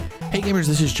Hey gamers,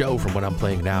 this is Joe from What I'm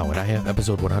Playing Now, and I have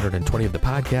episode 120 of the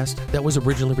podcast that was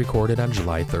originally recorded on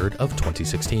July 3rd of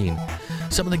 2016.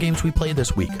 Some of the games we played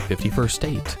this week: 51st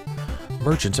State,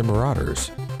 Merchants and Marauders,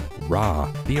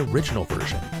 Ra, the original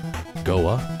version,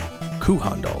 Goa,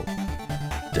 Kuhandel,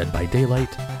 Dead by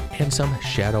Daylight, and some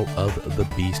Shadow of the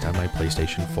Beast on my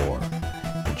PlayStation 4.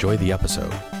 Enjoy the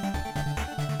episode.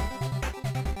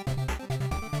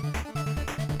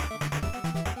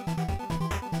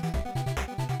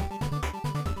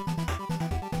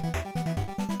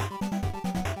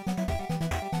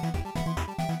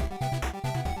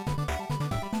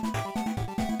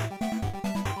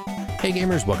 Hey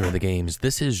gamers, welcome to the games.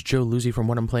 This is Joe Luzzi from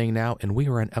What I'm Playing Now, and we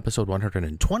are on episode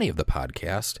 120 of the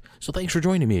podcast, so thanks for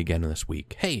joining me again this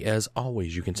week. Hey, as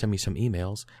always, you can send me some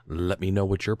emails. Let me know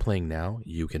what you're playing now.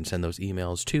 You can send those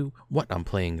emails to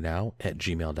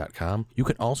whatimplayingnow@gmail.com. You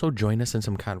can also join us in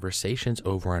some conversations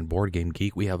over on Board Game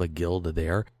Geek. We have a guild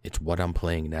there. It's What I'm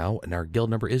Playing Now, and our guild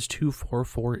number is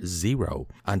 2440.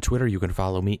 On Twitter, you can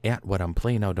follow me at What I'm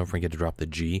Playing Now. Don't forget to drop the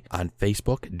G. On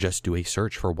Facebook, just do a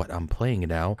search for What I'm Playing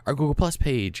Now. Our Google Plus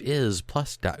page is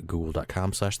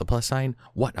plus.google.com/the+sign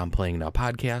What I'm Playing Now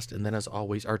podcast. And then as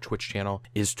always, our Twitch channel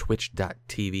is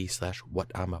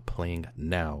twitch.tv/What I'm Playing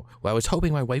Now. Well, I was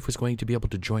hoping my wife was going to be able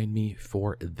to join me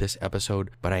for this episode,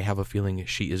 but I have a feeling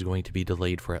she is going to be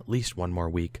delayed for at least one more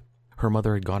week. Her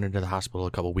mother had gone into the hospital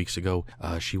a couple weeks ago.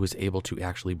 She was able to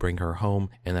actually bring her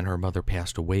home, and then her mother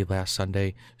passed away last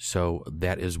Sunday. So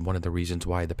that is one of the reasons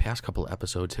why the past couple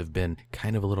episodes have been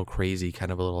kind of a little crazy,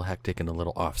 kind of a little hectic, and a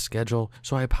little off schedule.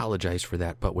 So I apologize for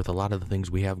that. But with a lot of the things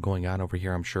we have going on over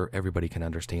here, I'm sure everybody can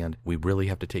understand. We really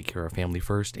have to take care of family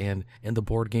first, and the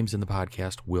board games in the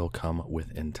podcast will come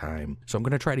within time. So I'm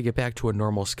going to try to get back to a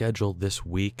normal schedule this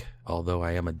week, although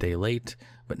I am a day late.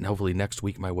 But hopefully next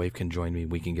week my wife can join me.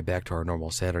 We can get back to our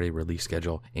normal Saturday release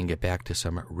schedule and get back to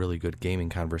some really good gaming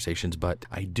conversations. But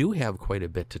I do have quite a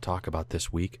bit to talk about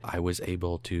this week. I was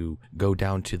able to go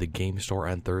down to the game store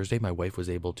on Thursday. My wife was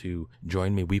able to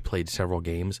join me. We played several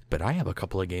games, but I have a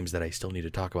couple of games that I still need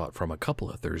to talk about from a couple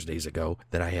of Thursdays ago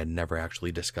that I had never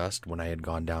actually discussed when I had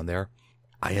gone down there.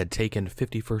 I had taken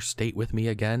 51st State with me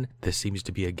again. This seems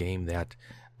to be a game that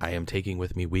I am taking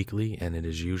with me weekly, and it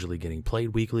is usually getting played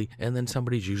weekly, and then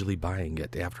somebody's usually buying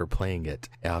it after playing it.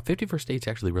 51st State's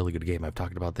actually a really good game. I've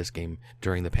talked about this game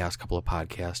during the past couple of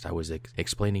podcasts. I was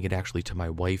explaining it actually to my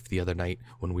wife the other night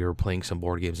when we were playing some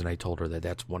board games, and I told her that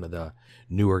that's one of the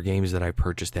newer games that I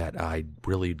purchased that I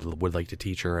really would like to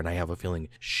teach her, and I have a feeling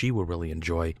she will really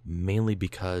enjoy, mainly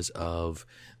because of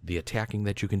the attacking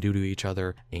that you can do to each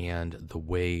other and the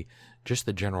way just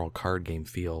the general card game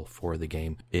feel for the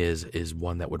game is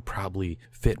one that would probably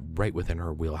fit right within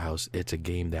her wheelhouse. It's a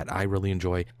game that I really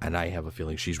enjoy, and I have a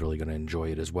feeling she's really going to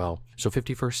enjoy it as well. So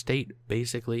 51st State,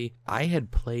 basically, I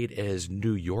had played as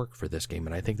New York for this game,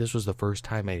 and I think this was the first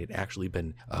time I had actually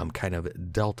been kind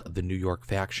of dealt the New York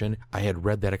faction. I had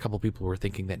read that a couple people were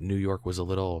thinking that New York was a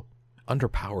little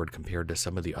underpowered compared to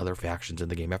some of the other factions in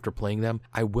the game. After playing them,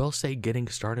 I will say getting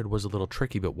started was a little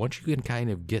tricky, but once you can kind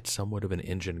of get somewhat of an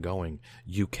engine going,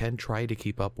 you can try to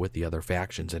keep up with the other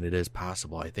factions, and it is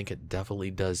possible. I think it definitely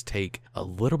does take a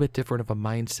little bit different of a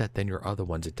mindset than your other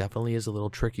ones. It definitely is a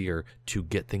little trickier to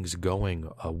get things going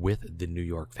with the New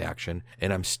York faction,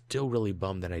 and I'm still really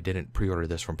bummed that I didn't pre-order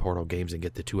this from Portal Games and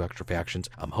get the 2 extra factions.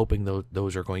 I'm hoping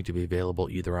those are going to be available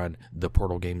either on the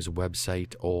Portal Games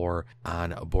website or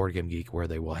on Board Game Geek, where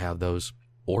they will have those,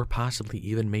 or possibly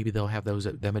even maybe they'll have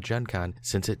them at Gen Con,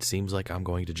 since it seems like I'm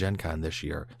going to Gen Con this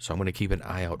year. So I'm going to keep an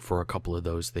eye out for a couple of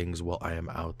those things while I am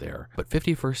out there. But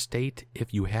 51st State,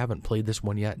 if you haven't played this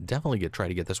one yet, definitely try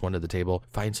to get this one to the table.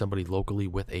 Find somebody locally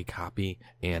with a copy,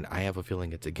 and I have a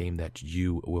feeling it's a game that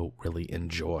you will really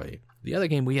enjoy. The other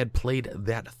game we had played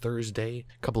that Thursday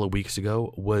a couple of weeks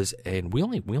ago was, and we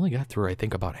only got through, I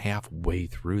think, about halfway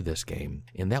through this game,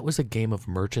 and that was a game of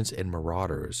Merchants and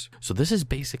Marauders. So this is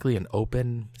basically an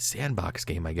open sandbox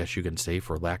game, I guess you can say,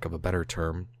 for lack of a better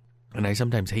term. And I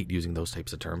sometimes hate using those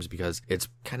types of terms because it's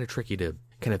kind of tricky to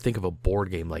kind of think of a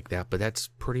board game like that, but that's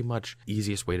pretty much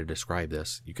easiest way to describe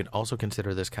this. You can also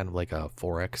consider this kind of like a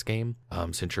 4X game,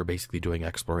 since you're basically doing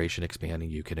exploration, expanding.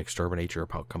 You can exterminate your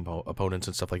opponents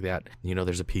and stuff like that. You know,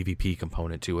 there's a PvP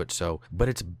component to it. So, but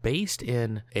it's based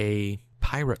in a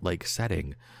pirate-like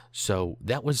setting. So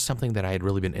that was something that I had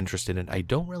really been interested in. I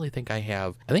don't really think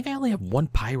I only have one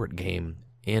pirate game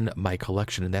in my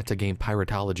collection, and that's a game,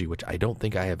 Piratology, which I don't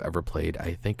think I have ever played.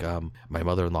 I think my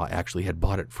mother-in-law actually had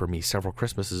bought it for me several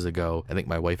Christmases ago. I think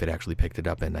my wife had actually picked it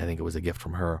up, and I think it was a gift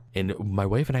from her. And my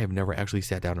wife and I have never actually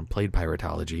sat down and played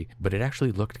Piratology, but it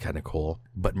actually looked kind of cool.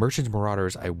 But Merchants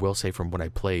Marauders, I will say from when I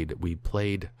played, we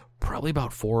played probably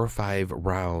about 4 or 5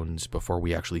 rounds before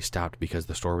we actually stopped because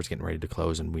the store was getting ready to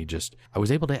close, and I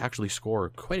was able to actually score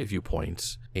quite a few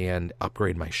points and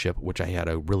upgrade my ship, which I had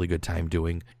a really good time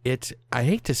doing. I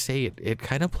hate to say it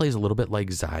kind of plays a little bit like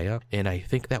Xayah, and I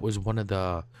think that was one of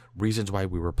the reasons why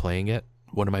we were playing it.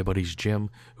 One of my buddies, Jim,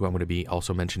 who I'm going to be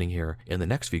also mentioning here in the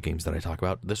next few games that I talk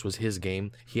about, this was his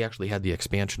game. He actually had the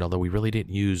expansion, although we really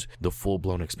didn't use the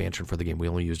full-blown expansion for the game. We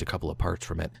only used a couple of parts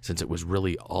from it, since it was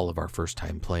really all of our first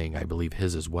time playing, I believe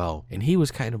his as well. And he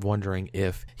was kind of wondering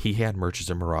if he had Merchants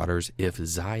and Marauders, if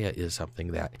Xayah is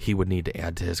something that he would need to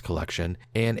add to his collection.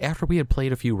 And after we had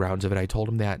played a few rounds of it, I told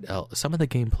him that some of the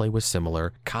gameplay was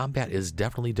similar. Combat is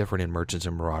definitely different in Merchants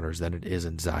and Marauders than it is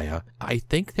in Xayah. I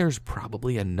think there's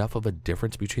probably enough of a difference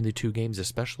between the two games,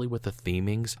 especially with the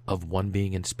themings of one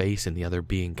being in space and the other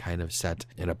being kind of set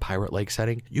in a pirate-like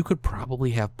setting. You could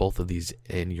probably have both of these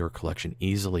in your collection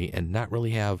easily and not really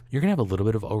have, you're going to have a little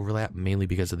bit of overlap mainly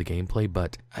because of the gameplay,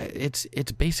 but it's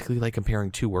basically like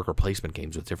comparing 2 worker placement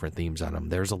games with different themes on them.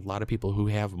 There's a lot of people who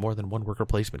have more than one worker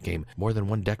placement game, more than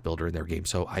one deck builder in their game,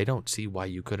 so I don't see why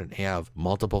you couldn't have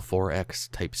multiple 4X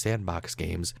type sandbox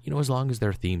games, as long as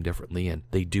they're themed differently, and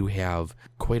they do have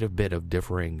quite a bit of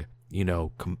differing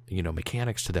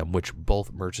mechanics to them, which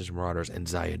both Merchants and Marauders and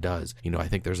Xayah does. I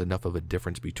think there's enough of a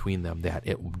difference between them that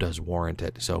it does warrant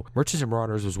it. So Merchants and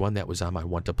Marauders was one that was on my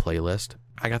want to play list.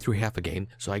 I got through half a game,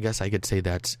 so I guess I could say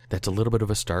that's a little bit of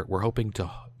a start. We're hoping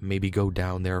to maybe go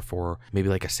down there for maybe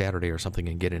like a Saturday or something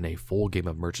and get in a full game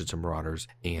of Merchants and Marauders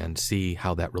and see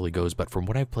how that really goes. But from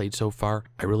what I've played so far,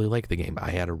 I really like the game.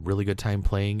 I had a really good time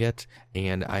playing it,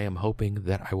 and I am hoping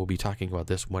that I will be talking about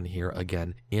this one here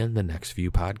again in the next few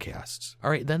podcasts.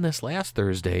 All right, then this last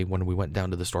Thursday when we went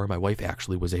down to the store, my wife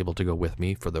actually was able to go with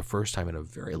me for the first time in a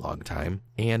very long time,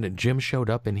 and Jim showed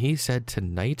up and he said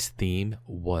tonight's theme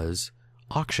was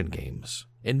auction games.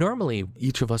 And normally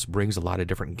each of us brings a lot of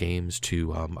different games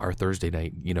to our Thursday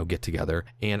night, get together.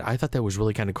 And I thought that was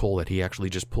really kind of cool that he actually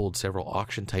just pulled several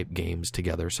auction type games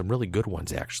together. Some really good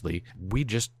ones, actually. We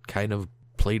just kind of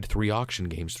played 3 auction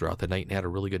games throughout the night and had a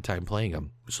really good time playing them.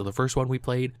 So the first one we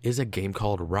played is a game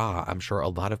called Ra. I'm sure a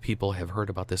lot of people have heard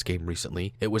about this game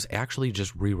recently. It was actually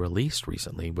just re-released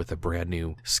recently with a brand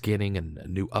new skinning and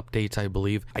new updates, I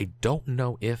believe. I don't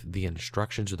know if the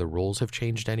instructions or the rules have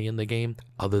changed any in the game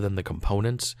other than the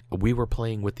components. We were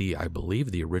playing with I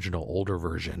believe the original older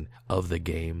version of the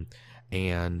game.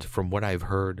 And from what I've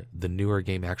heard, the newer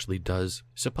game actually does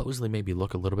supposedly maybe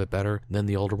look a little bit better than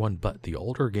the older one, but the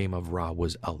older game of Ra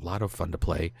was a lot of fun to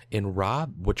play. In Ra,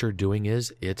 what you're doing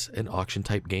is it's an auction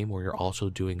type game where you're also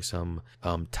doing some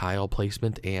tile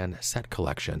placement and set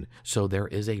collection. So there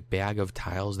is a bag of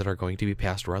tiles that are going to be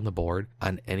passed around the board.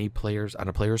 On a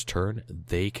player's turn,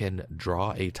 they can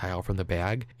draw a tile from the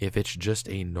bag. If it's just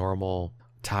a normal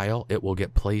tile, it will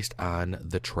get placed on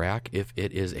the track. If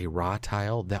it is a Ra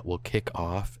tile, that will kick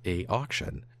off a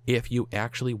auction. If you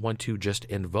actually want to just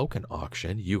invoke an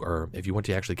auction, if you want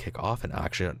to actually kick off an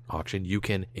auction, you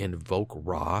can invoke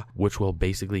Ra, which will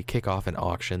basically kick off an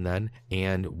auction then.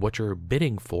 And what you're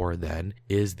bidding for then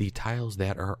is the tiles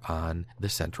that are on the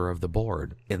center of the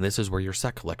board. And this is where your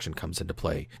set collection comes into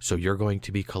play. So you're going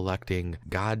to be collecting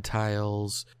god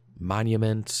tiles,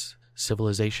 monuments,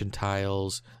 civilization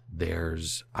tiles.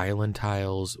 There's island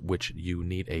tiles, which you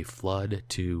need a flood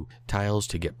tiles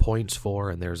to get points for,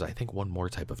 and there's I think one more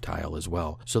type of tile as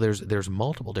well. So there's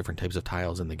multiple different types of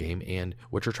tiles in the game, and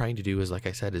what you're trying to do is, like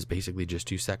I said, is basically just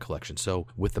do set collection. So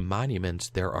with the monuments,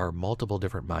 there are multiple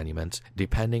different monuments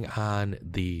depending on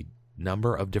the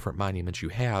number of different monuments you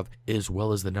have, as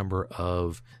well as the number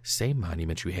of same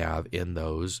monuments you have in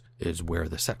those is where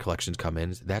the set collections come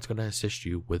in. That's going to assist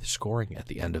you with scoring at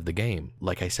the end of the game.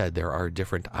 Like I said, there are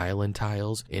different island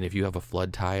tiles, and if you have a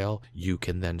flood tile, you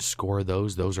can then score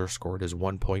those. Those are scored as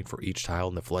 1 point for each tile,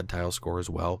 and the flood tile score as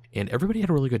well. And everybody had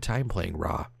a really good time playing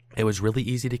Ra. It was really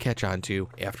easy to catch on to.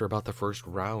 After about the first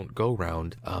go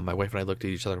round, my wife and I looked at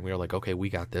each other and we were like, okay, we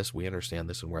got this. We understand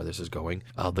this and where this is going.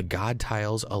 The god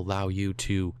tiles allow you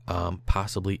to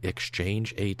possibly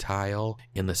exchange a tile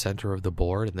in the center of the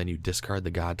board, and then you discard the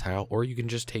god tile, or you can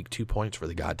just take 2 points for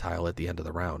the god tile at the end of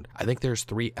the round. I think there's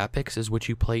 3 epics is what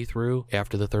you play through.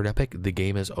 After the 3rd epic, the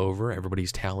game is over.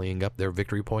 Everybody's tallying up their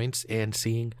victory points and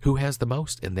seeing who has the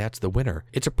most, and that's the winner.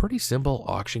 It's a pretty simple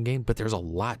auction game, but there's a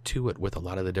lot to it with a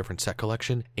lot of the different set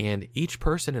collection, and each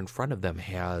person in front of them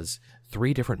has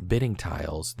 3 different bidding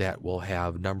tiles that will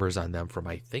have numbers on them from,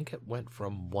 I think it went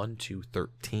from 1 to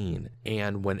 13.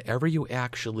 And whenever you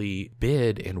actually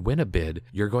bid and win a bid,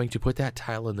 you're going to put that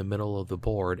tile in the middle of the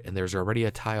board, and there's already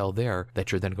a tile there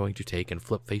that you're then going to take and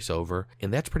flip face over.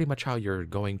 And that's pretty much how you're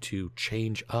going to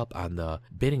change up on the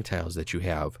bidding tiles that you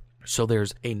have. So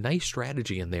there's a nice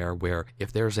strategy in there where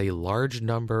if there's a large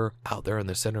number out there in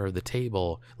the center of the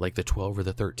table, like the 12 or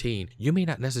the 13, you may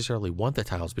not necessarily want the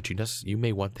tiles, but you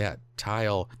may want that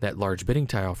tile, that large bidding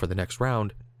tile for the next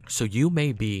round. So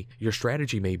your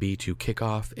strategy may be to kick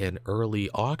off an early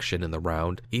auction in the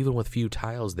round, even with few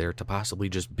tiles there, to possibly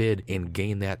just bid and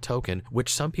gain that token,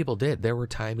 which some people did. There were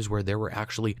times where there were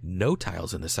actually no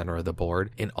tiles in the center of the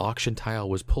board. An auction tile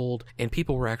was pulled and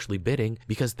people were actually bidding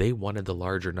because they wanted the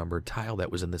larger numbered tile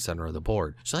that was in the center of the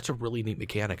board. So that's a really neat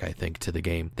mechanic, I think, to the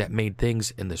game that made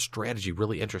things in the strategy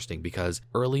really interesting, because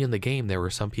early in the game, there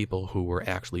were some people who were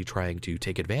actually trying to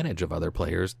take advantage of other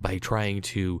players by trying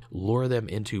to lure them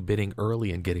into bidding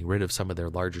early and getting rid of some of their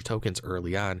larger tokens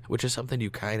early on, which is something you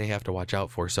kind of have to watch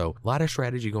out for. So a lot of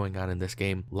strategy going on in this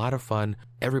game, a lot of fun.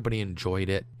 Everybody enjoyed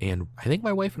it, and I think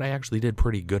my wife and I actually did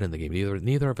pretty good in the game.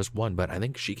 Neither of us won, but I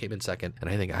think she came in second, and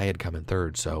I think I had come in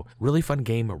third. So really fun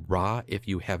game, Ra. If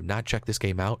you have not checked this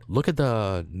game out, look at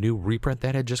the new reprint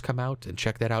that had just come out and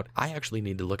check that out. I actually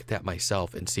need to look at that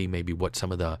myself and see maybe what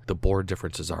some of the board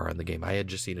differences are on the game. I had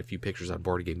just seen a few pictures on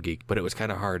Board Game Geek, but it was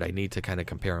kind of hard. I need to kind of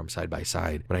compare them side by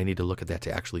side, but I need to look at that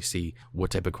to actually see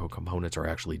what type of components are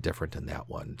actually different in that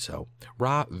one. So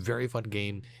Ra, very fun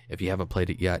game. If you haven't played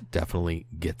it yet, definitely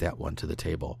get that one to the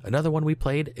table. Another one we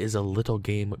played is a little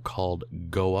game called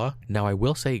Goa. Now I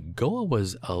will say Goa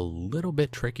was a little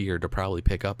bit trickier to probably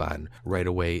pick up on right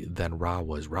away than Ra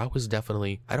was. Ra was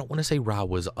definitely, I don't want to say Ra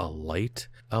was a light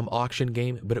auction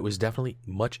game, but it was definitely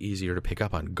much easier to pick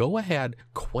up on. Goa had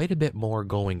quite a bit more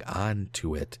going on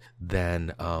to it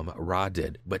than Ra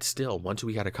did, but still, once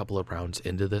we got a couple of rounds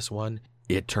into this one,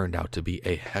 it turned out to be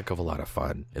a heck of a lot of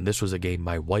fun. And this was a game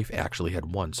my wife actually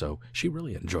had won, so she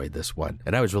really enjoyed this one.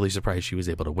 And I was really surprised she was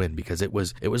able to win, because it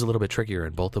was a little bit trickier,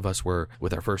 and both of us were,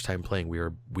 with our first time playing,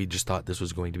 we just thought this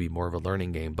was going to be more of a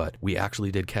learning game, but we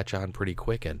actually did catch on pretty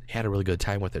quick and had a really good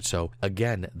time with it. So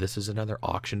again, this is another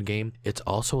auction game. It's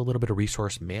also a little bit of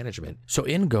resource management. So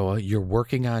in Goa, you're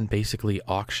working on basically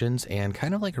auctions and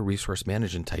kind of like a resource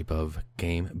management type of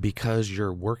game, because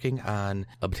you're working on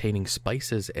obtaining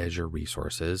spices as your resources.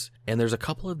 And there's a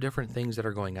couple of different things that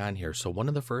are going on here. So one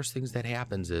of the first things that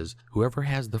happens is whoever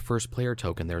has the first player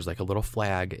token, there's like a little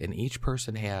flag, and each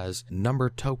person has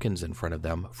numbered tokens in front of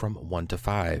them from 1 to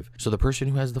 5. So the person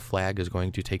who has the flag is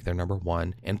going to take their number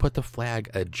 1 and put the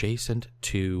flag adjacent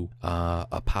to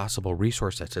a possible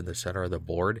resource that's in the center of the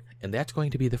board. And that's going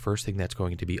to be the first thing that's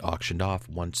going to be auctioned off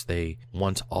once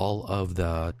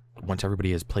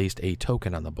everybody has placed a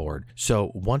token on the board.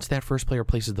 So once that first player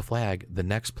places the flag, the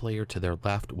next player to their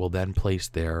left will then place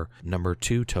their number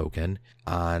 2 token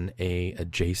on a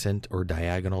adjacent or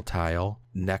diagonal tile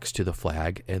next to the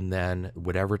flag, and then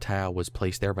whatever tile was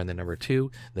placed there by the number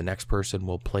 2, the next person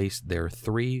will place their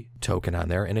 3 token on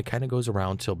there, and it kind of goes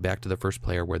around till back to the first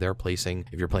player, where they're placing,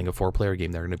 if you're playing a 4-player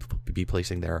game, they're going to be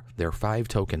placing their 5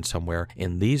 tokens somewhere,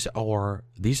 and these are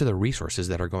the resources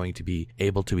that are going to be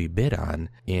able to be bid on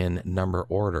in number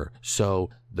order. So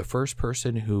the first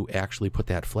person who actually put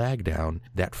that flag down,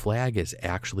 that flag is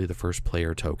actually the first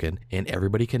player token, and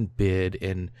everybody can bid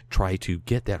and try to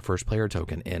get that first player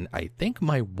token. And I think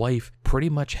my wife pretty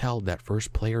much held that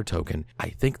first player token, I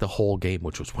think the whole game,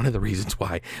 which was one of the reasons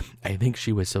why I think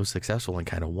she was so successful and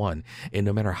kind of won. And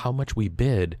no matter how much we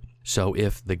bid, so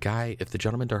if the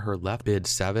gentleman to her left bid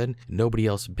 7, nobody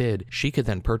else bid, she could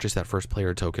then purchase that first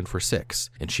player token for 6,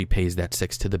 and she pays that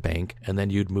 6 to the bank, and then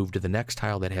you'd move to the next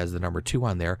tile that has the number 2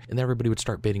 on there, and everybody would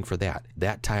start bidding for that.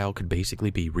 That tile could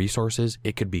basically be resources.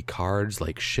 It could be cards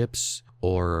like ships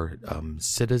or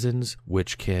citizens,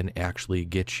 which can actually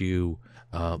get you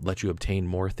let you obtain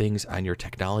more things on your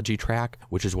technology track,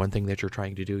 which is one thing that you're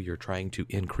trying to do. You're trying to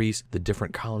increase the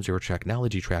different columns of your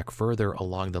technology track further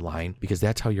along the line, because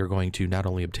that's how you're going to not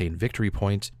only obtain victory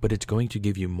points, but it's going to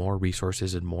give you more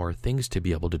resources and more things to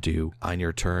be able to do on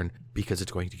your turn, because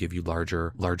it's going to give you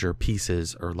larger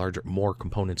pieces or more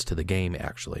components to the game,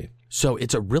 actually. So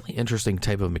it's a really interesting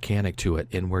type of mechanic to it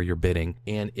in where you're bidding.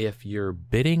 And if you're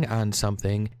bidding on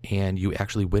something and you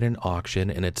actually win an auction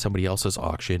and it's somebody else's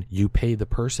auction, you pay the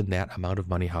person that amount of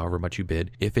money, however much you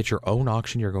bid. If it's your own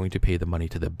auction, you're going to pay the money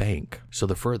to the bank. So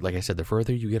like I said, the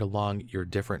further you get along your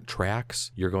different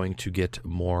tracks, you're going to get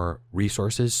more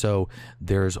resources. So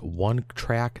there's one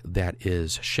track that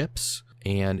is ships,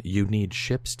 and you need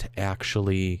ships to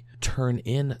actually turn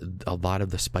in a lot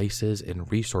of the spices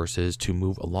and resources to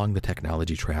move along the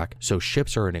technology track. So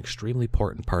ships are an extremely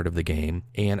important part of the game.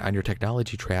 And on your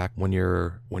technology track, when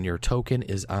your token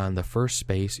is on the first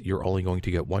space, you're only going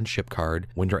to get one ship card.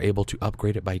 When you're able to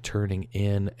upgrade it by turning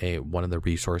in one of the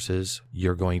resources,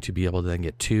 you're going to be able to then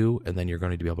get 2, and then you're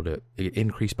going to be able to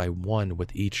increase by 1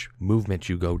 with each movement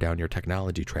you go down your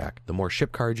technology track. The more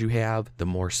ship cards you have, the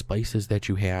more spices that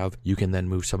you have, you can then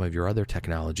move some of your other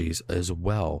technologies as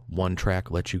well. One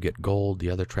track lets you get gold, the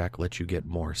other track lets you get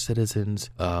more citizens,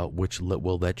 which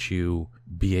will let you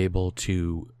be able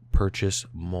to purchase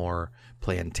more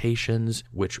plantations,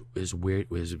 which is where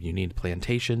you need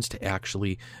plantations to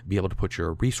actually be able to put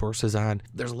your resources on.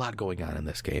 There's a lot going on in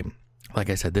this game. Like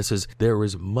I said, there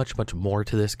was much more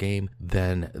to this game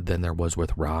than there was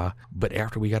with Ra. But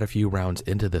after we got a few rounds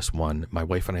into this one, my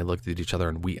wife and I looked at each other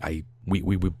and we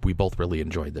both really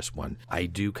enjoyed this one. I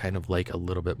do kind of like a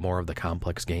little bit more of the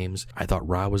complex games. I thought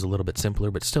Ra was a little bit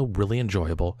simpler, but still really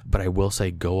enjoyable. But I will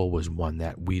say Goa was one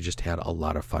that we just had a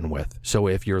lot of fun with. So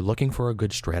if you're looking for a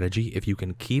good strategy, if you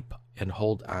can keep and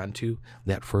hold on to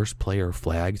that first player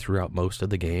flag throughout most of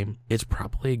the game, it's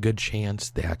probably a good chance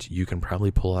that you can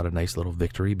probably pull out a nice little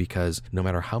victory, because no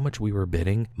matter how much we were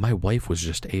bidding, my wife was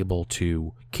just able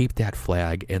to keep that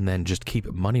flag and then just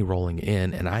keep money rolling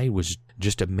in, and I was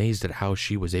just amazed at how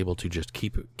she was able to just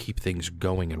keep things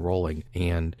going and rolling.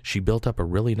 And she built up a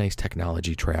really nice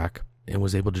technology track and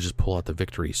was able to just pull out the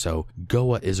victory. So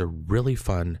Goa is a really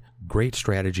fun, great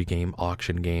strategy game,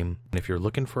 auction game. And if you're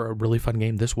looking for a really fun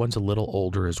game, this one's a little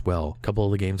older as well. A couple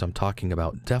of the games I'm talking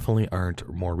about definitely aren't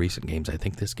more recent games. I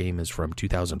think this game is from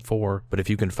 2004. But if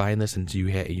you can find this and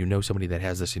you know somebody that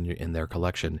has this in their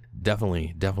collection,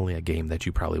 definitely a game that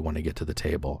you probably want to get to the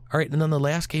table. All right, and then the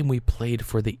last game we played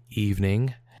for the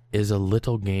evening is a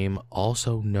little game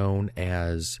also known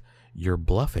as You're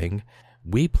Bluffing.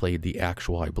 We played the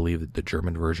actual, I believe, the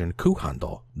German version,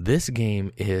 Kuhhandel. This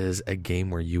game is a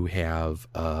game where you have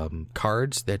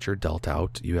cards that you're dealt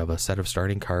out. You have a set of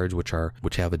starting cards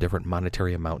which have a different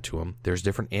monetary amount to them. There's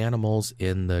different animals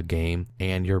in the game,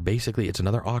 and it's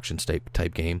another auction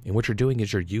type game. And what you're doing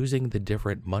is you're using the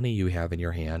different money you have in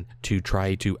your hand to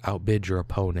try to outbid your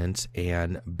opponents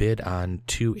and bid on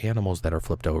 2 animals that are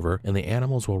flipped over. And the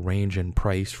animals will range in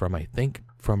price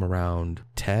from around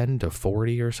 10 to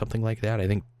 40 or something like that. I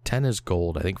think 10 is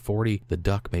gold. I think 40, the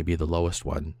duck, may be the lowest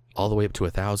one, all the way up to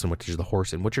 1,000, which is the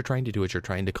horse. And what you're trying to do is you're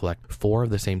trying to collect 4 of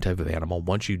the same type of animal.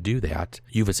 Once you do that,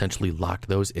 you've essentially locked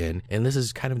those in. And this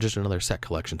is kind of just another set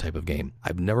collection type of game.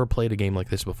 I've never played a game like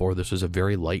this before. This is a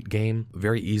very light game,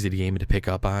 very easy game to pick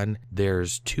up on.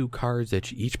 There's 2 cards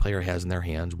that each player has in their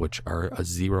hands, which are a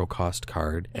 0 cost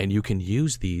card. And you can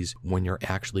use these when you're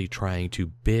actually trying to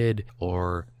bid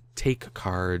or take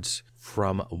cards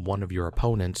from one of your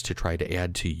opponents to try to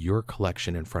add to your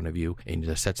collection in front of you in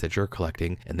the sets that you're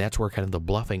collecting. And that's where kind of the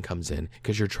bluffing comes in,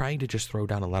 because you're trying to just throw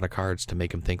down a lot of cards to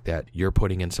make them think that you're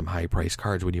putting in some high price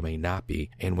cards when you may not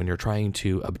be. And when you're trying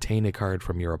to obtain a card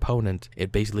from your opponent,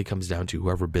 it basically comes down to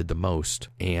whoever bid the most,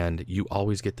 and you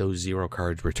always get those 0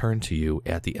 cards returned to you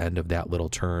at the end of that little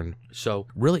turn. So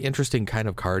really interesting kind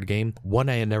of card game, one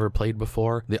I had never played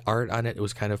before. The art on it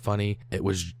was kind of funny. It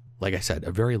was, like I said,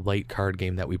 a very light card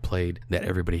game that we played that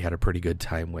everybody had a pretty good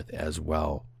time with as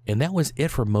well. And that was it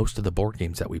for most of the board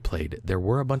games that we played. There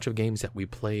were a bunch of games that we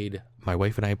played, my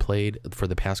wife and I played for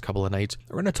the past couple of nights.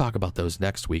 We're going to talk about those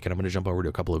next week, and I'm going to jump over to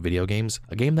a couple of video games.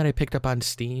 A game that I picked up on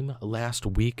Steam last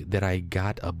week that I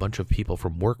got a bunch of people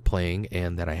from work playing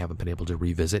and that I haven't been able to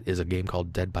revisit is a game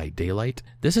called Dead by Daylight.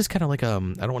 This is kind of like I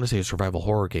don't want to say a survival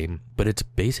horror game, but it's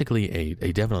basically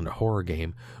a definite horror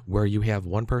game where you have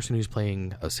one person who's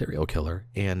playing a serial killer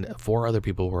and 4 other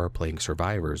people who are playing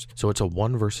survivors. So it's a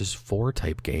 1 versus 4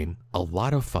 type game. A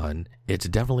lot of fun. It's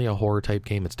definitely a horror type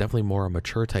game. It's definitely more a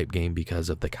mature type game because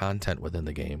of the content within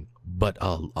the game, but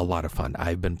a lot of fun.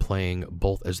 I've been playing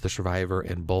both as the survivor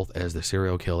and both as the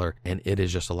serial killer, and it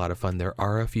is just a lot of fun. There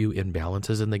are a few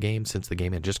imbalances in the game since the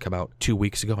game had just come out 2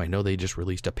 weeks ago. I know they just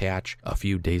released a patch a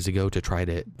few days ago to try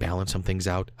to balance some things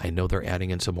out. I know they're adding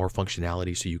in some more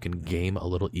functionality so you can game a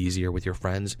little easier with your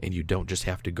friends and you don't just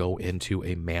have to go into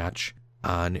a match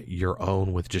on your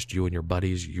own with just you and your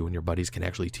buddies. You and your buddies can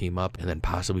actually team up and then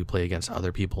possibly play against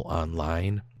other people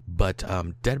online. But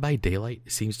Dead by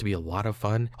Daylight seems to be a lot of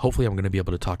fun. Hopefully I'm going to be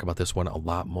able to talk about this one a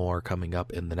lot more coming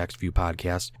up in the next few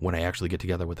podcasts when I actually get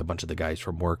together with a bunch of the guys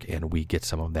from work and we get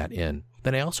some of that in.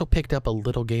 Then I also picked up a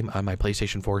little game on my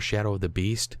PlayStation 4, Shadow of the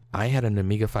Beast. I had an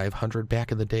Amiga 500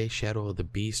 back in the day. Shadow of the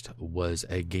Beast was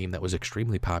a game that was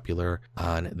extremely popular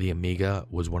on the Amiga,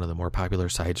 was one of the more popular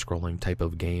side-scrolling type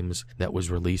of games that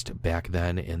was released back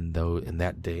then in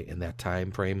that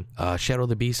time frame. Shadow of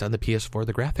the Beast on the PS4,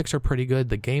 the graphics are pretty good.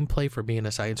 The gameplay for being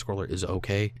a side-scroller is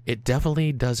okay. It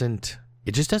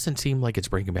just doesn't seem like it's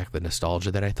bringing back the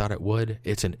nostalgia that I thought it would.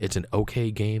 It's an okay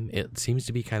game. It seems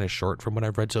to be kind of short from what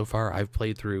I've read so far. I've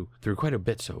played through quite a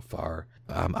bit so far.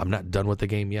 I'm not done with the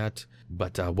game yet,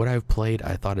 but what I've played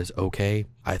I thought is okay.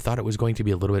 I thought it was going to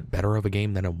be a little bit better of a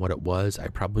game than what it was. I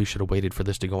probably should have waited for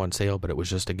this to go on sale, but it was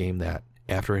just a game that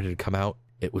after it had come out,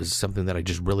 it was something that I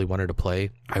just really wanted to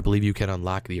play. I believe you can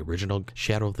unlock the original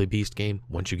Shadow of the Beast game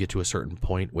once you get to a certain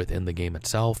point within the game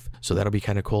itself. So that'll be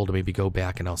kind of cool to maybe go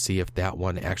back and I'll see if that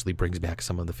one actually brings back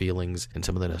some of the feelings and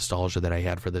some of the nostalgia that I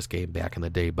had for this game back in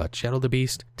the day. But Shadow of the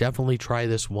Beast, definitely try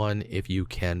this one if you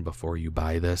can before you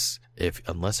buy this.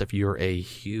 Unless you're a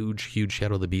huge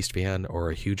Shadow of the Beast fan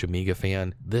or a huge Amiga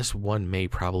fan, this one may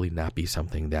probably not be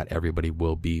something that everybody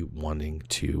will be wanting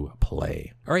to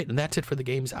play. All right, and that's it for the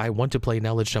games I want to play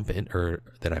now. Let's jump in, or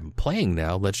that I'm playing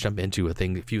now. Let's jump into a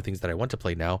few things that I want to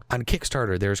play now. On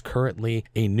Kickstarter, there's currently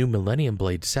a new Millennium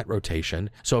Blade set rotation.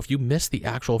 So if you missed the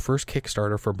actual first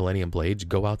Kickstarter for Millennium Blades,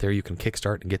 go out there, you can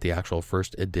kickstart and get the actual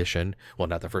first edition. Well,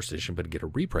 not the first edition, but get a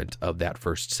reprint of that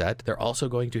first set. They're also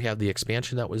going to have the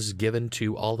expansion that was given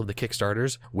to all of the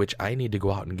Kickstarters, which I need to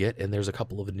go out and get, and there's a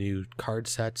couple of new card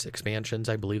sets, expansions,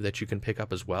 I believe, that you can pick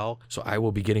up as well. So I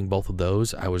will be getting both of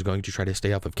those. I was going to try to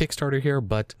stay off of Kickstarter here,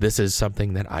 but this is something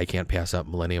that I can't pass up.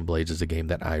 Millennium Blades is a game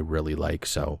that I really like,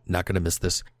 so not going to miss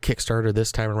this Kickstarter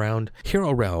this time around.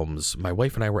 Hero Realms. My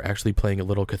wife and I were actually playing a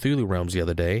little Cthulhu Realms the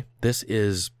other day. This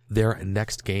is their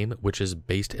next game, which is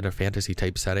based in a fantasy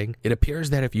type setting. It appears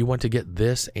that if you want to get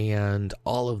this and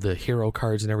all of the hero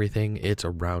cards and everything, it's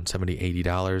around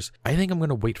 $70-$80. I think I'm going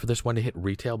to wait for this one to hit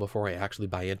retail before I actually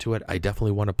buy into it. I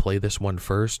definitely want to play this one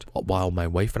first. While my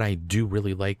wife and I do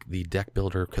really like the deck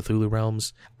builder Cthulhu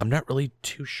Realms, I'm not really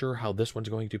too sure how this one's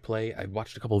going to play. I've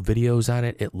watched a couple of videos on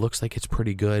it. It looks like it's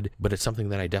pretty good, but it's something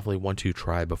that I definitely want to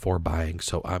try before buying,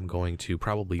 so I'm going to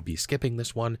probably be skipping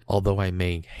this one, although I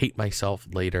may hate myself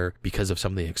later because of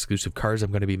some of the exclusive cards I'm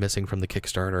going to be missing from the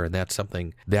Kickstarter, and that's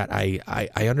something that I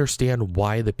understand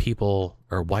why the people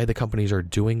or why the companies are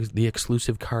doing the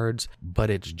exclusive cards, but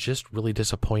it's just really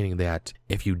disappointing that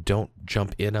if you don't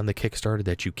jump in on the Kickstarter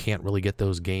that you can't really get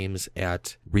those games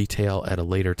at retail at a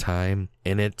later time.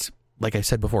 And it's, like I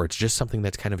said before, it's just something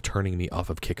that's kind of turning me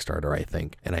off of Kickstarter, I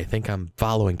think. And I think I'm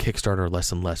following Kickstarter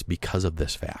less and less because of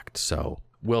this fact. So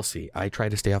we'll see. I try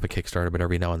to stay off of Kickstarter, but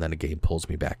every now and then a game pulls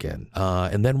me back in.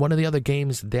 And then one of the other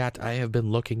games that I have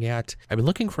been looking at, I've been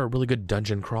looking for a really good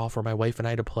dungeon crawl for my wife and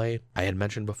I to play. I had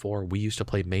mentioned before, we used to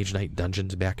play Mage Knight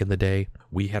Dungeons back in the day.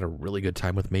 We had a really good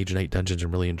time with Mage Knight Dungeons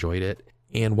and really enjoyed it.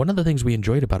 And one of the things we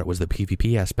enjoyed about it was the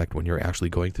PvP aspect. When you're actually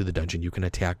going through the dungeon, you can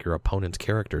attack your opponent's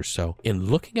characters. So in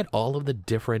looking at all of the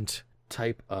different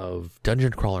type of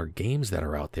dungeon crawler games that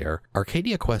are out there,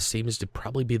 Arcadia Quest seems to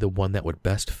probably be the one that would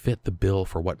best fit the bill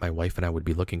for what my wife and I would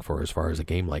be looking for as far as a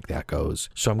game like that goes.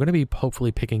 So I'm going to be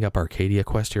hopefully picking up Arcadia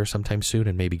Quest here sometime soon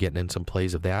and maybe getting in some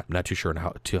plays of that. I'm not too sure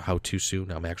how too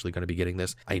soon I'm actually going to be getting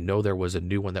this. I know there was a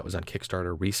new one that was on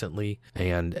Kickstarter recently,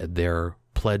 and their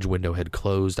pledge window had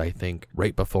closed, I think,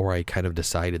 right before I kind of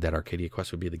decided that Arcadia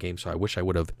Quest would be the game. So I wish I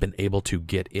would have been able to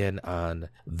get in on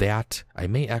that. I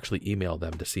may actually email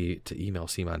them email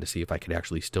CMON to see if I could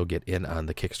actually still get in on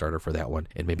the Kickstarter for that one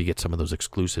and maybe get some of those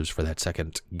exclusives for that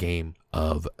second game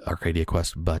of Arcadia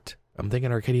Quest. But I'm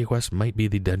thinking Arcadia Quest might be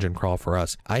the dungeon crawl for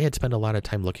us. I had spent a lot of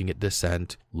time looking at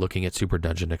Descent, looking at Super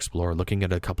Dungeon Explorer, looking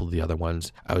at a couple of the other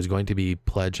ones. I was going to be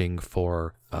pledging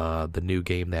for the new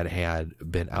game that had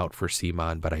been out for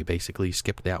CMON, but I basically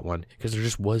skipped that one because there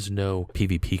just was no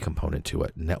PvP component to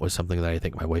it. And that was something that I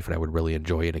think my wife and I would really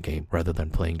enjoy in a game rather than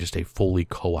playing just a fully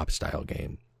co-op style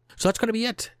game. So that's going to be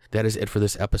it. That is it for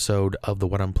this episode of the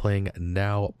What I'm Playing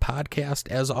Now podcast.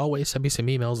 As always, send me some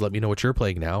emails. Let me know what you're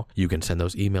playing now. You can send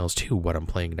those emails to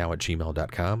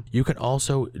whatimplayingnow@gmail.com. You can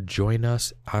also join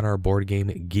us on our board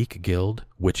game Geek Guild,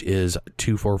 which is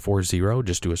 2440.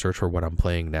 Just do a search for What I'm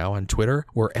Playing Now on Twitter.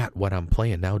 We're at What I'm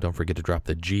Playing Now. Don't forget to drop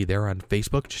the G there on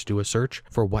Facebook. Just do a search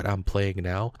for What I'm Playing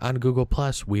Now. On Google+,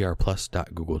 we are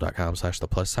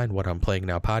plus.google.com/the +What I'm Playing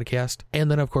Now podcast. And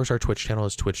then, of course, our Twitch channel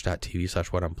is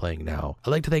twitch.tv/What I'm Playing Now.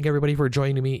 I'd like to thank everybody for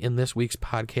joining me in this week's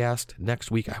podcast.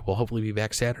 Next week, I will hopefully be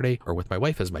back Saturday, or with my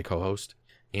wife as my co-host.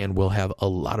 And we'll have a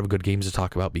lot of good games to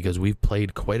talk about because we've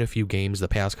played quite a few games the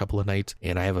past couple of nights,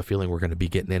 and I have a feeling we're going to be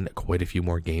getting in quite a few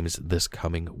more games this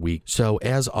coming week. So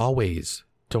as always,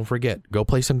 don't forget, go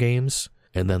play some games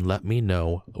and then let me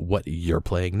know what you're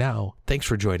playing now. Thanks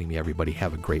for joining me, everybody.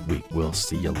 Have a great week. We'll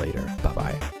see you later.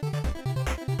 Bye-bye.